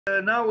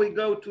now we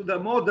go to the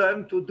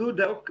modern, to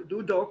Dudok,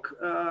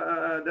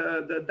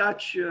 the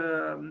Dutch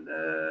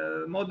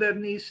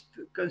modernist,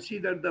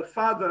 considered the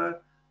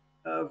father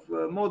of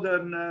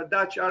modern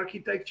Dutch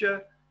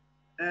architecture,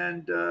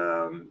 and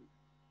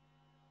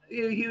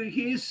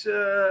he is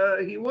a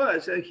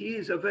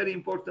very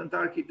important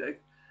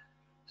architect.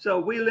 So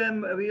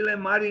Willem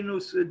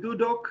Marinus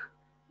Dudok,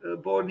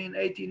 born in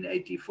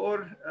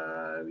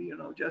 1884, you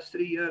know, just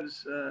 3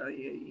 years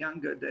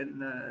younger than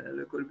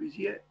Le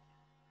Corbusier.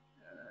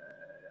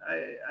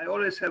 I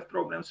always have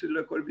problems with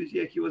Le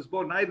Corbusier. He was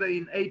born either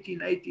in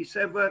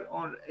 1887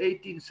 or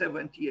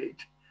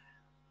 1878.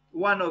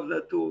 One of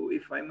the two,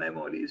 if my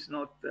memory is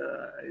not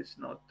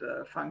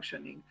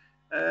functioning.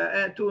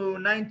 And to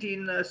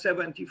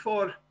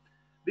 1974,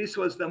 this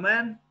was the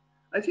man.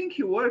 I think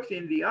he worked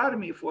in the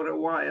army for a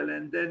while,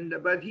 and then,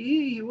 but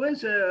he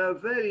was a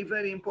very,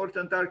 very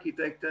important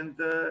architect, and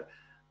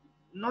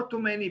not too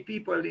many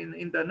people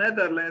in the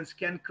Netherlands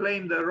can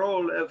claim the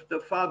role of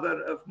the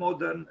father of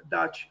modern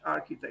Dutch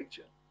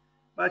architecture,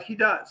 but he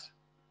does.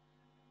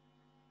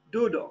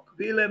 Dudok,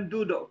 Willem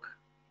Dudok,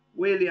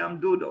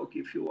 William Dudok,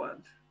 if you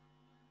want.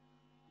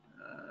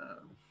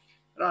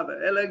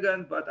 Rather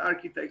elegant, but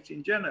architects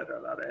in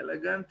general are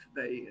elegant.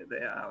 They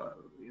are,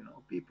 you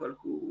know, people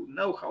who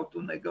know how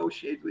to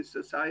negotiate with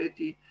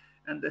society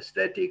and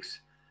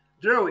aesthetics.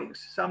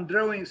 Drawings, some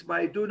drawings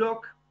by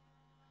Dudok.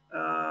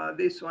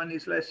 This one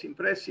is less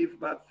impressive,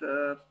 but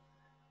there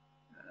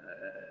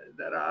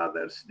are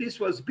others. This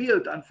was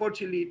built,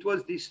 unfortunately it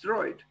was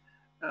destroyed,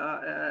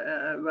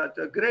 but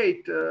a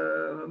great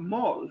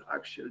mall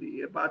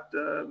actually. But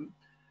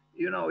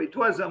you know, it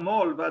was a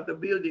mall, but the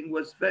building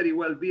was very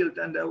well built,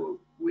 and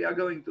we are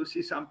going to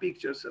see some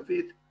pictures of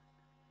it.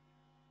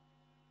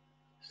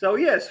 So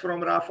yes,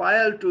 from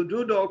Raphael to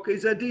Dudok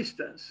is a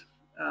distance.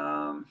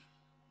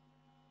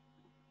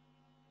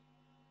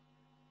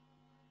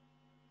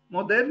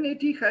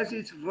 Modernity has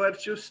its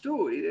virtues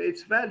too,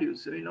 its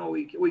values. You know,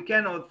 we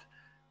cannot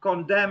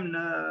condemn,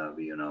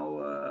 you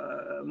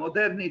know,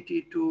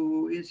 modernity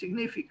to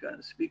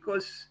insignificance,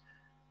 because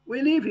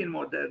we live in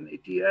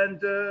modernity, and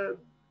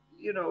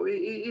you know,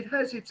 it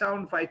has its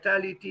own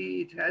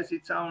vitality, it has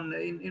its own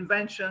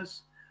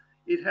inventions,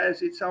 it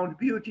has its own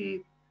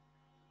beauty.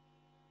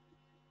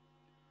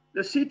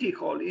 The City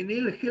Hall in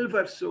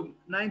Hilversum,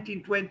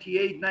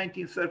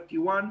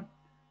 1928-1931.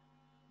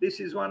 This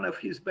is one of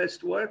his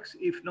best works,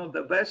 if not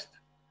the best.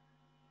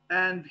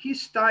 And his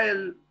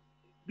style,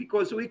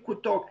 because we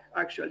could talk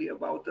actually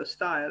about the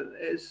style,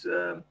 is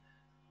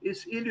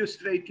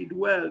illustrated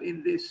well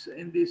in this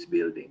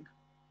building.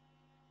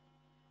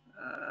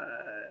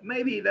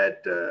 Maybe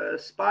that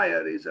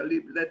spire is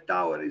that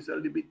tower is a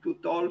little bit too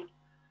tall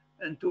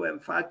and too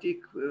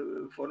emphatic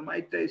for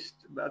my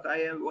taste. But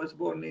I was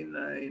born in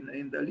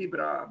the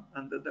Libra,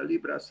 under the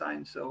Libra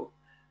sign, so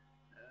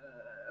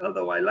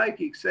although I like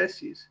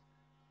excesses,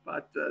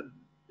 but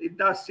it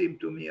does seem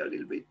to me a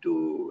little bit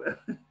too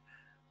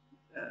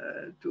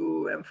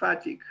too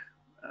emphatic.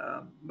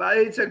 But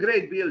it's a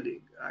great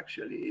building,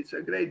 actually. It's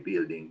a great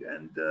building,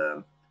 and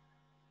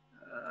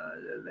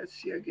let's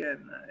see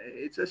again.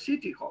 It's a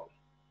city hall.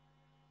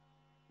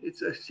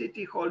 It's a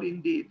city hall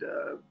indeed.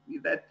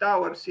 That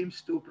tower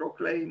seems to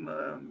proclaim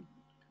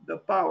the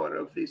power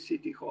of this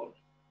city hall.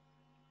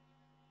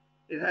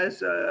 It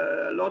has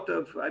a lot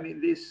of, I mean,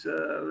 this,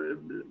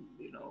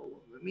 you know,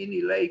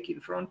 mini lake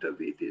in front of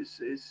it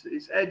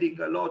is adding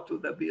a lot to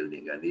the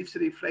building, and its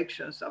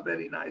reflections are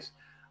very nice.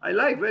 I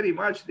like very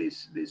much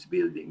this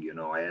building, you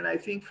know, and I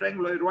think Frank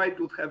Lloyd Wright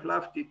would have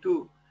loved it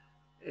too.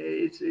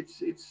 It's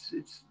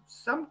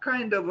some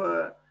kind of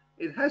a,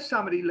 it has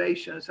some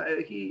relations.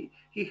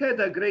 He had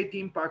a great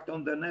impact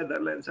on the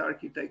Netherlands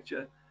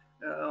architecture,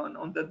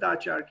 on the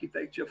Dutch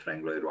architecture,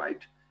 Frank Lloyd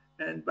Wright.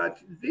 But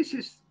this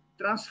is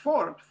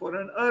transformed for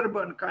an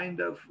urban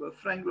kind of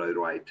Frank Lloyd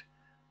Wright.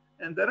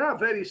 And there are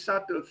very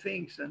subtle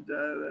things, and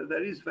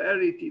there is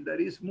variety,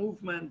 there is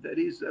movement, there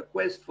is a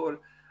quest for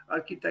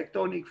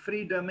architectonic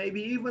freedom,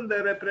 maybe even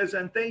the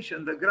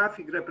representation, the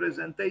graphic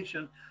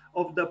representation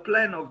of the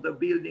plan of the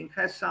building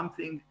has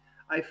something,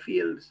 I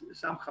feel,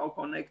 somehow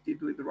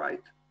connected with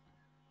Wright.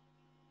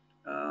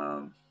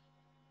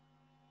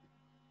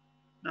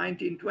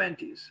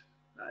 1920s,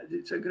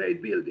 it's a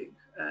great building,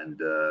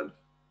 and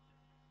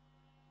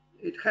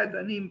it had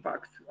an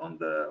impact on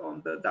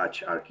the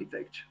Dutch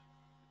architecture.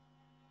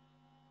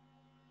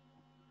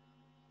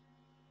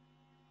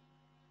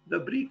 The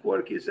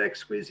brickwork is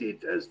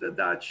exquisite, as the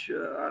Dutch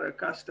are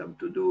accustomed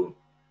to do.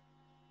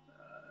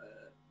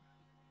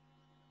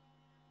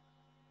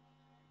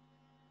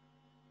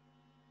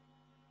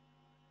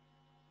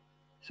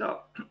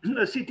 So,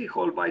 the City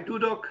Hall by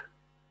Dudok.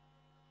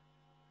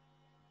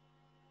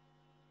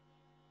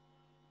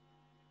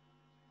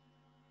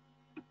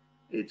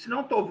 It's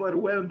not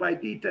overwhelmed by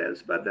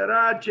details, but there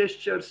are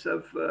gestures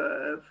of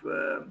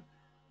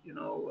you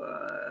know,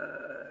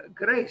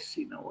 grace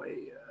in a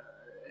way.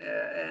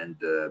 And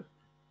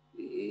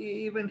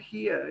even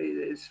here, it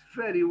is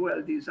very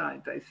well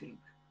designed, I think.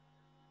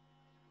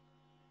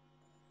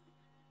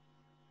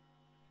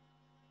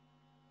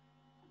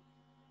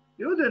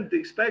 You wouldn't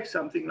expect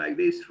something like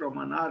this from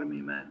an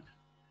army man,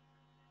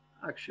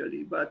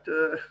 actually. But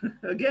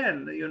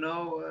again, you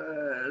know,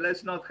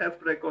 let's not have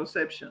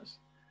preconceptions.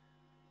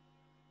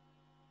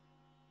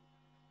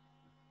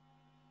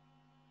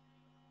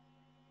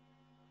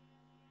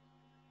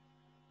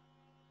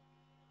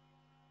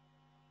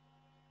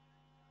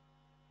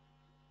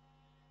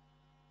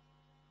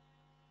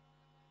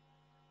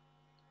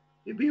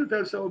 He built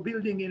also a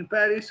building in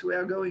Paris. We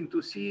are going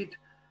to see it.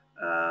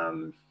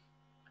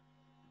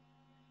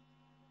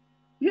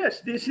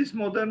 Yes, this is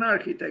modern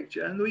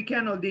architecture, and we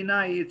cannot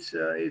deny its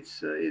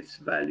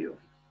value.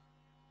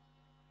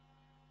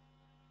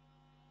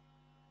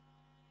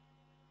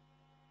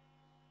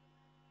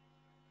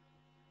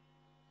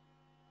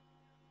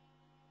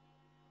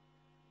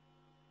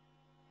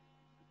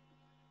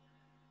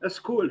 A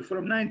school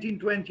from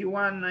 1921,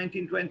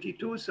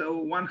 1922, so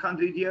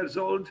 100 years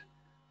old,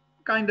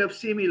 kind of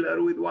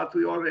similar with what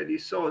we already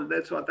saw.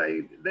 That's why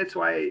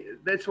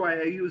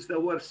I use the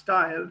word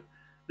style,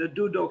 the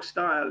Dudok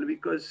style,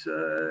 because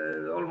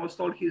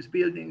almost all his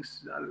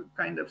buildings are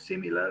kind of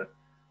similar.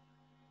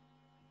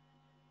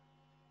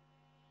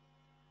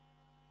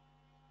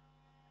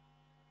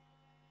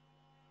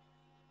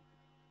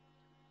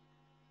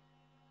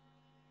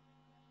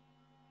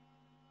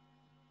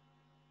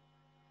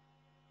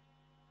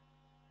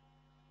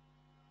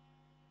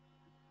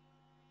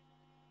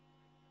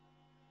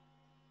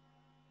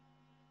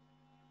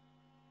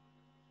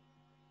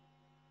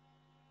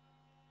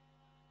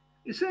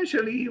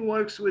 Essentially, he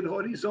works with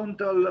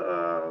horizontal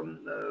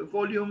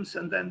volumes,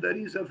 and then there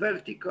is a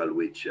vertical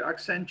which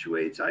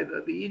accentuates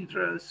either the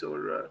entrance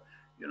or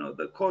you know,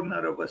 the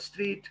corner of a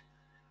street.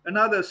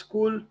 Another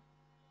school,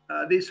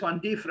 this one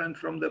different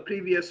from the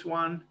previous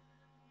one.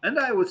 And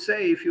I would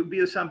say if you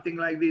build something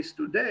like this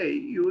today,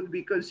 you would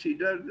be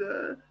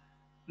considered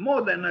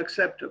more than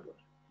acceptable.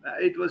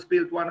 It was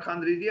built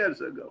 100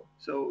 years ago,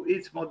 so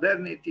its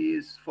modernity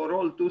is for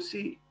all to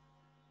see.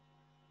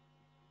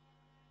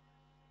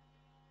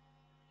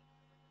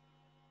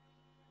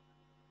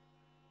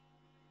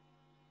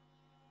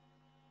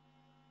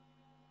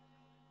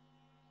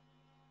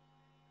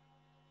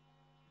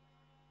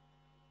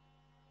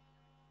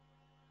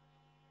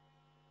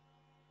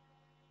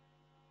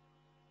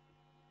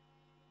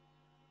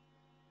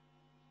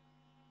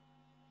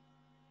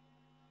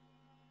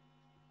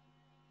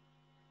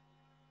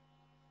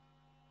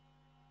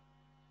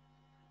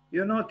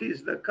 You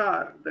notice the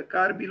car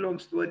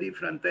belongs to a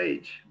different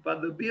age,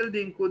 but the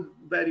building could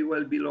very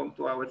well belong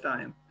to our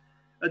time.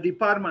 A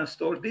department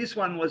store, this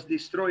one was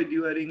destroyed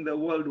during the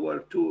World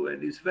War II,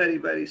 and it's very,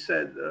 very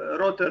sad.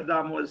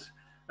 Rotterdam was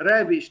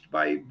ravished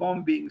by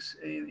bombings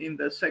in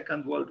the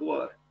Second World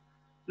War.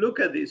 Look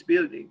at this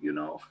building, you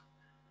know.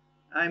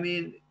 I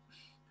mean,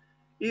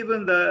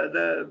 even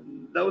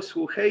those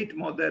who hate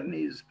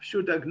modernism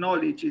should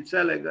acknowledge its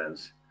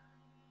elegance.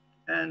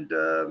 And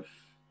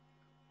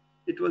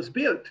it was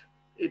built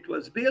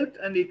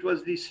and it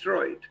was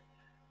destroyed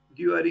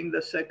during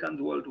the Second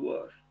World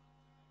War.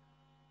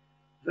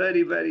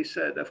 Very, very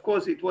sad. Of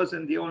course, it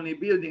wasn't the only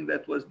building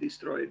that was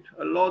destroyed.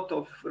 A lot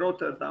of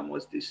Rotterdam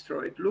was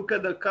destroyed. Look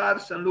at the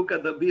cars and look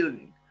at the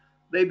building.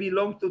 They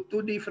belong to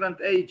two different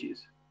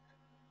ages.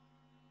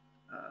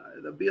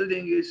 The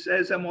building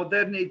has a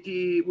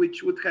modernity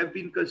which would have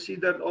been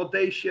considered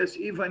audacious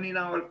even in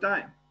our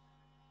time.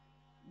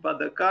 But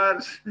the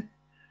cars,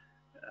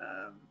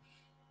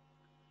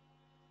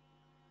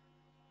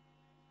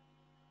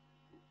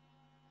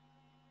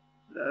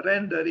 the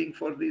rendering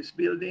for this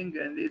building,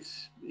 and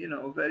it's, you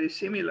know, very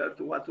similar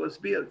to what was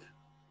built.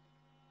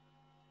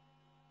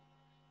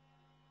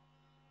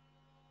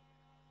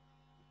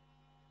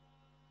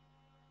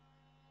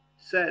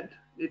 Sad.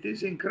 It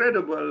is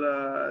incredible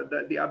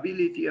that the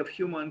ability of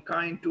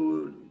humankind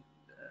to,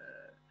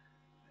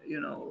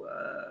 you know,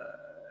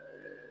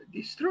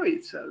 destroy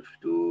itself,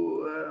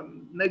 to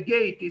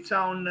negate its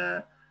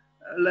own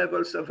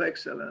levels of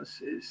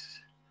excellence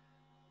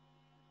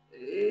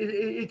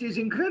it is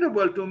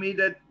incredible to me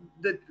that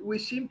we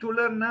seem to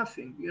learn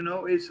nothing. You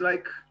know, it's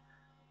like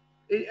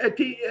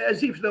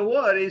as if the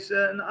war is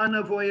an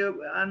unavoidable.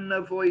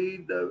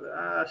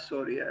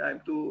 Sorry,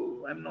 I'm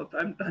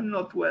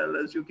not well,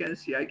 as you can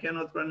see. I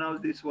cannot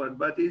pronounce this word,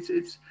 but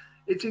it's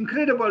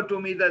incredible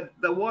to me that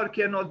the war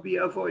cannot be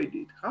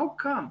avoided. How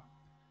come?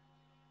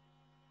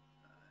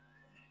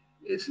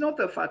 It's not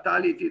a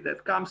fatality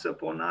that comes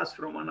upon us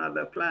from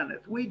another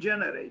planet. We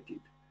generate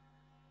it.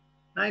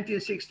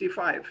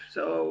 1965.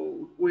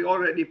 So we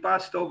already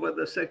passed over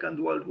the Second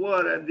World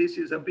War, and this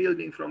is a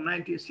building from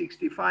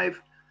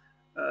 1965,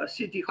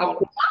 City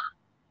Hall.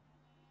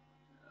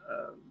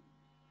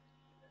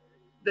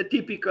 The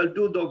typical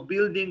Dudok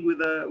building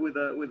with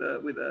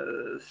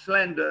a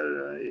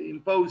slender,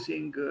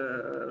 imposing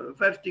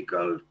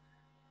vertical.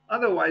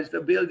 Otherwise,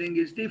 the building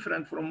is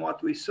different from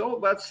what we saw,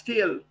 but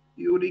still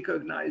you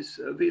recognize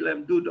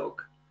Willem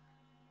Dudok.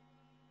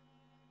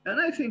 And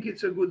I think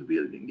it's a good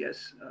building,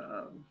 yes.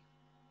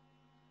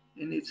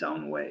 In its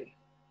own way.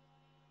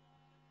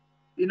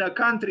 In a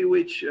country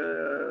which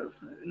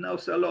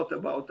knows a lot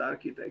about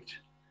architecture.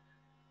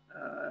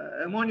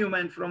 a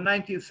monument from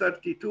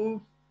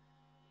 1932.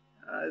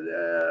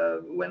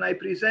 When I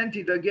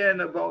presented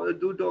again about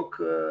Dudok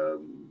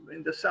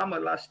in the summer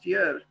last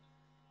year,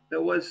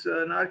 there was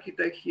an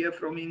architect here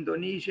from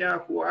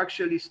Indonesia who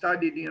actually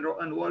studied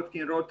and worked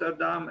in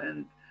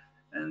Rotterdam,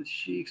 and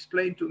she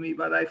explained to me,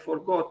 but I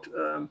forgot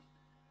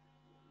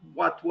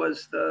what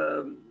was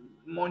the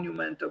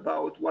monument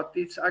about, what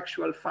its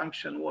actual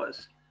function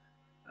was.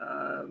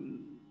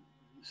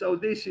 So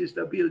this is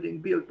the building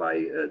built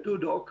by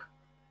Dudok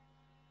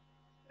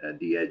at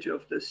the edge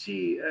of the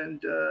sea, and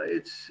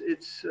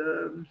it's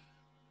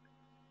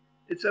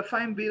a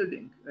fine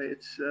building.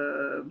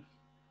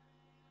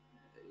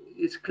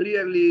 It's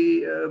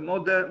clearly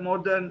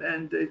modern,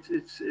 and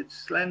it's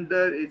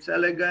slender, it's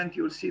elegant.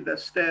 You'll see the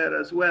stair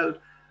as well.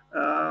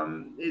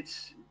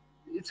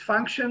 It's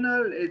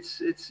functional.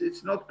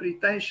 It's not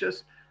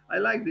pretentious. I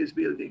like this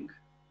building.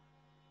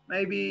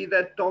 Maybe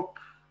that top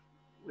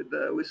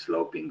with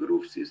sloping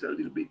roofs is a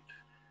little bit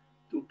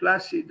too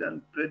placid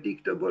and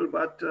predictable,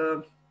 but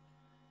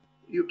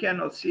you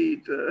cannot see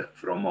it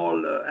from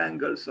all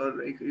angles,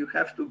 or you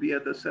have to be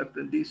at a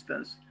certain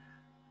distance.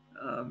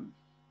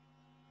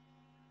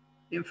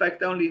 In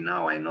fact, only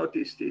now I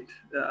noticed it.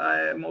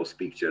 Most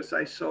pictures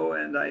I saw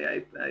and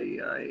I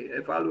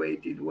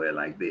evaluated were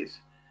like this.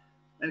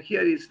 And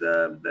here is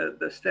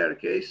the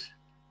staircase.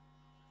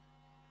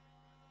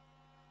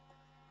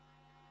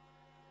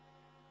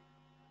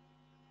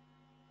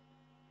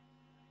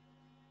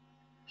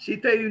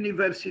 Cité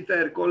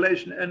Universitaire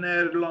Collège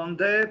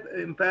Néerlandais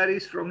in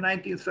Paris from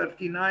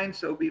 1939,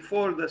 so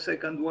before the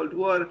Second World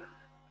War.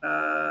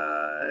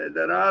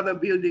 There are other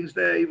buildings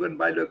there, even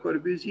by Le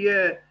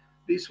Corbusier.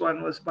 This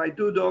one was by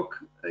Dudok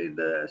in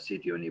the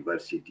City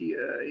University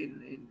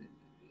in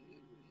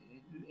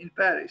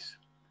Paris.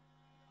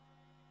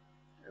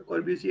 Le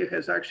Corbusier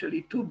has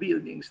actually two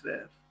buildings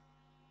there.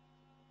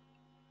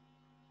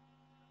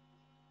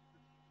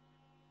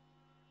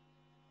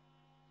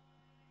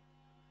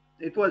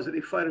 It was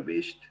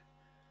refurbished,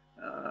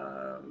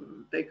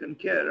 taken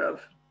care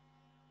of.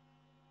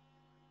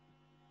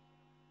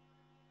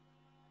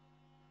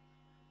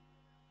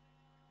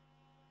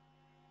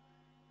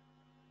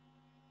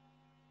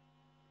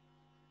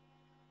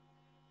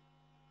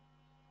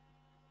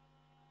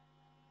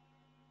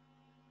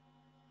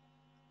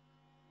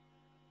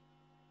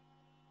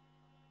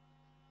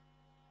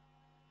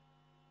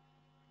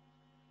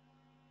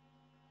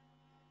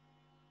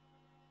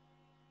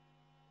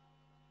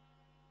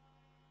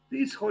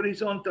 These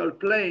horizontal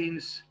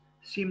planes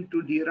seem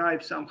to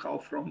derive somehow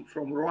from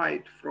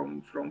Wright,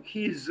 from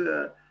his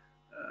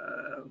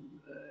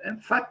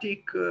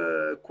emphatic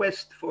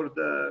quest for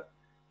the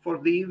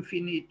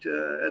infinite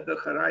at the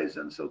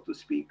horizon, so to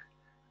speak.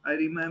 I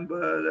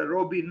remember the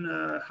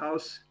Robin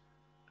House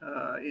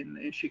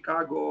in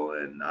Chicago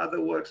and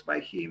other works by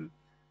him.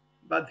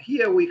 But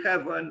here we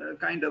have a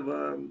kind of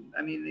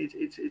I mean,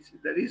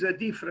 there is a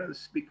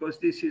difference because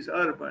this is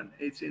urban.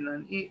 It's in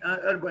an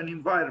urban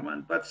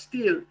environment, but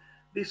still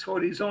these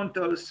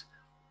horizontals,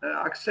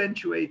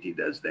 accentuated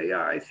as they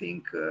are, I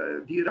think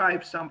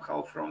derive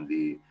somehow from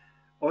the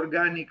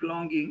organic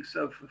longings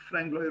of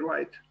Frank Lloyd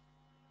Wright.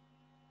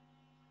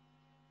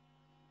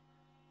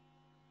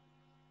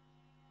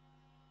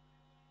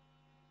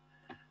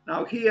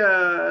 Now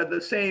here,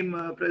 the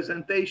same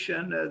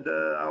presentation,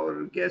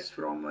 our guest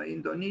from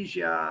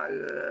Indonesia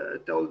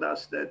told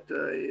us that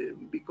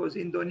because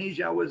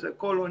Indonesia was a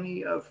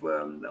colony of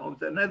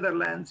the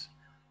Netherlands,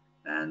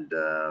 and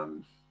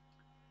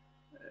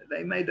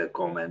they made a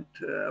comment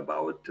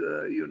about,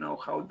 you know,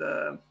 how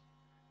the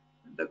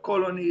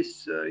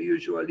colonists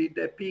usually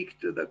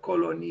depict the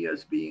colony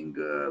as being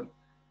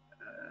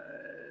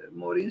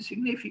more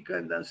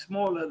insignificant and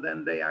smaller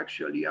than they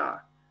actually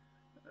are.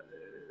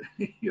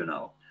 You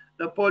know.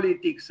 The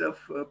politics of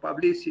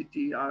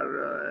publicity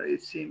are,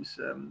 it seems,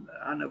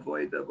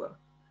 unavoidable.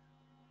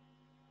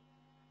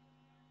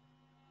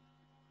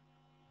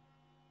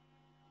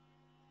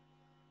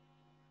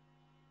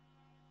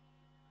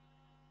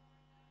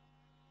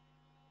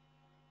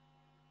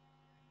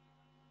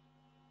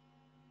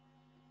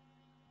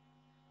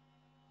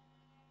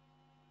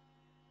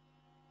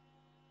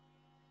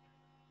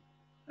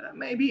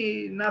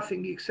 Maybe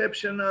nothing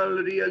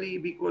exceptional, really,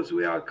 because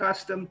we are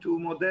accustomed to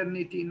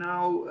modernity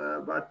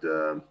now. But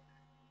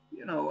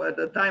you know, at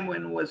the time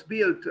when it was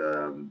built,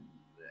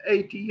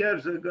 80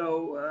 years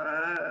ago,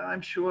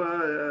 I'm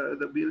sure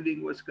the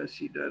building was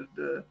considered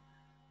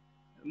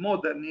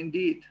modern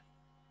indeed.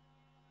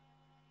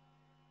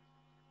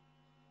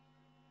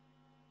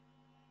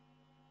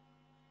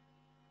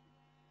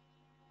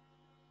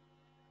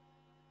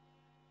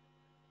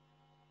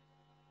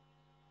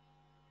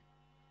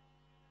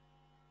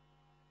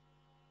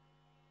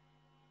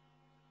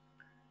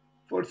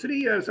 For 3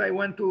 years, I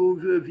went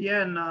to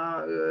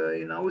Vienna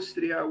in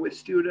Austria with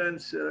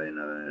students in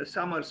a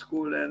summer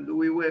school, and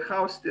we were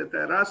housed at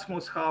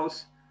Erasmus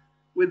House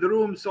with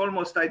rooms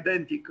almost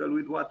identical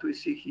with what we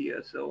see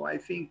here. So I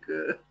think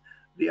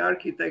the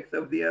architect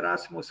of the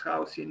Erasmus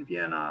House in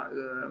Vienna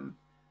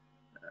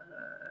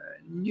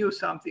knew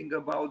something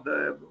about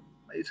the,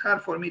 it's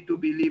hard for me to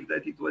believe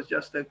that it was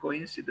just a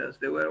coincidence.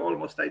 They were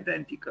almost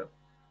identical.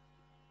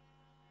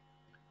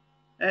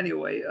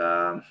 Anyway,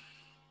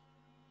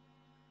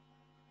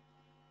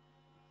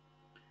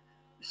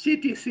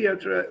 City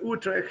Theatre,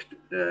 Utrecht,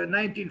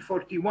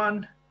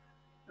 1941.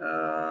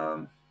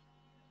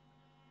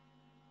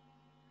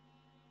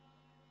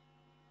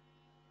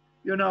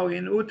 You know,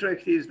 in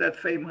Utrecht is that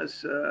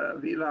famous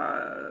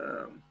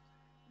Villa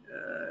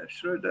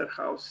Schroeder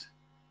House.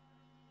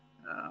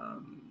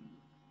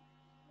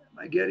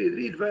 Gerrit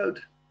Rietveld.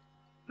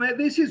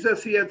 This is a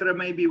theater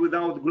maybe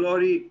without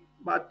glory,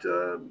 but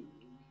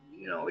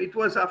you know, it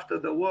was after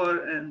the war,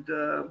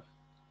 and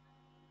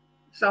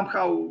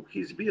somehow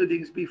his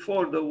buildings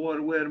before the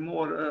war were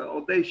more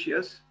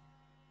audacious.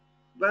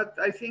 But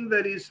I think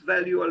there is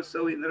value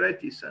also in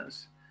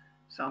reticence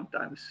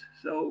sometimes.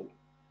 So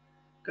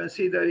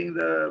considering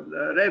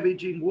the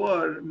ravaging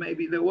war,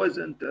 maybe there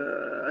wasn't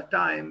a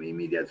time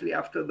immediately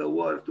after the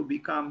war to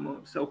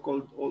become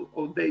so-called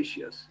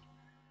audacious.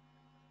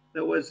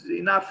 There was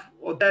enough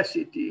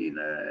audacity in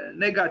a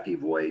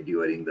negative way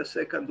during the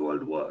Second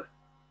World War,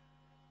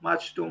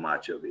 much too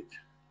much of it.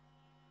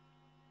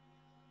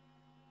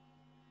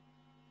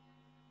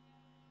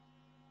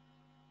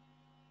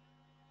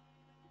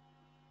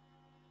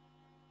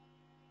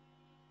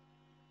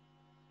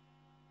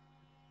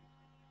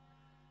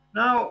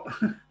 Now,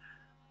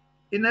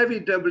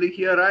 inevitably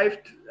he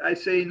arrived. I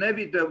say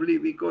inevitably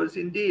because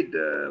indeed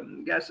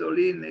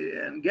gasoline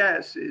and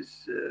gas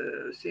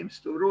seems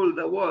to rule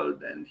the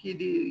world, and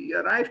he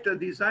arrived at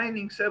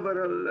designing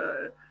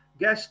several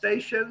gas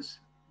stations.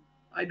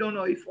 I don't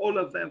know if all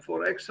of them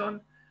for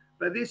Exxon,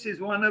 but this is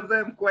one of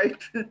them,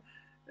 quite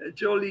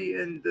jolly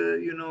and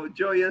you know,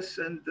 joyous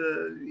and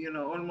you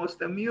know,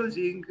 almost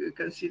amusing,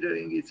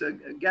 considering it's a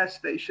gas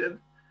station.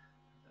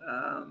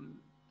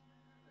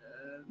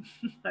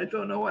 I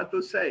don't know what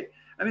to say.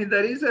 I mean,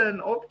 there is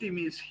an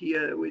optimism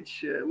here,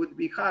 which would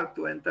be hard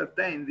to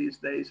entertain these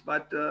days.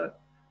 But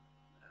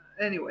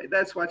anyway,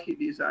 that's what he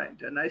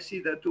designed. And I see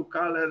the two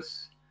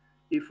colors.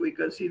 If we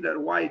consider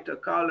white a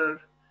color,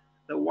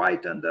 the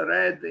white and the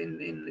red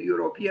in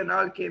European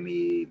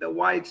alchemy, the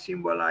white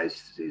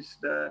symbolizes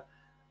the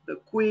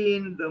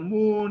queen, the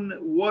moon,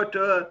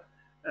 water,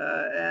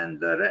 and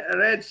the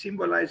red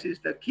symbolizes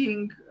the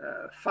king,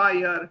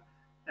 fire,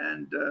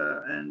 and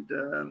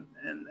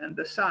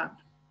the sun.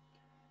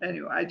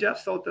 Anyway, I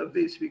just thought of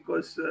this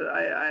because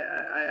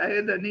I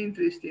had an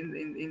interest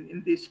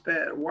in this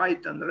pair,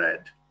 white and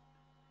red.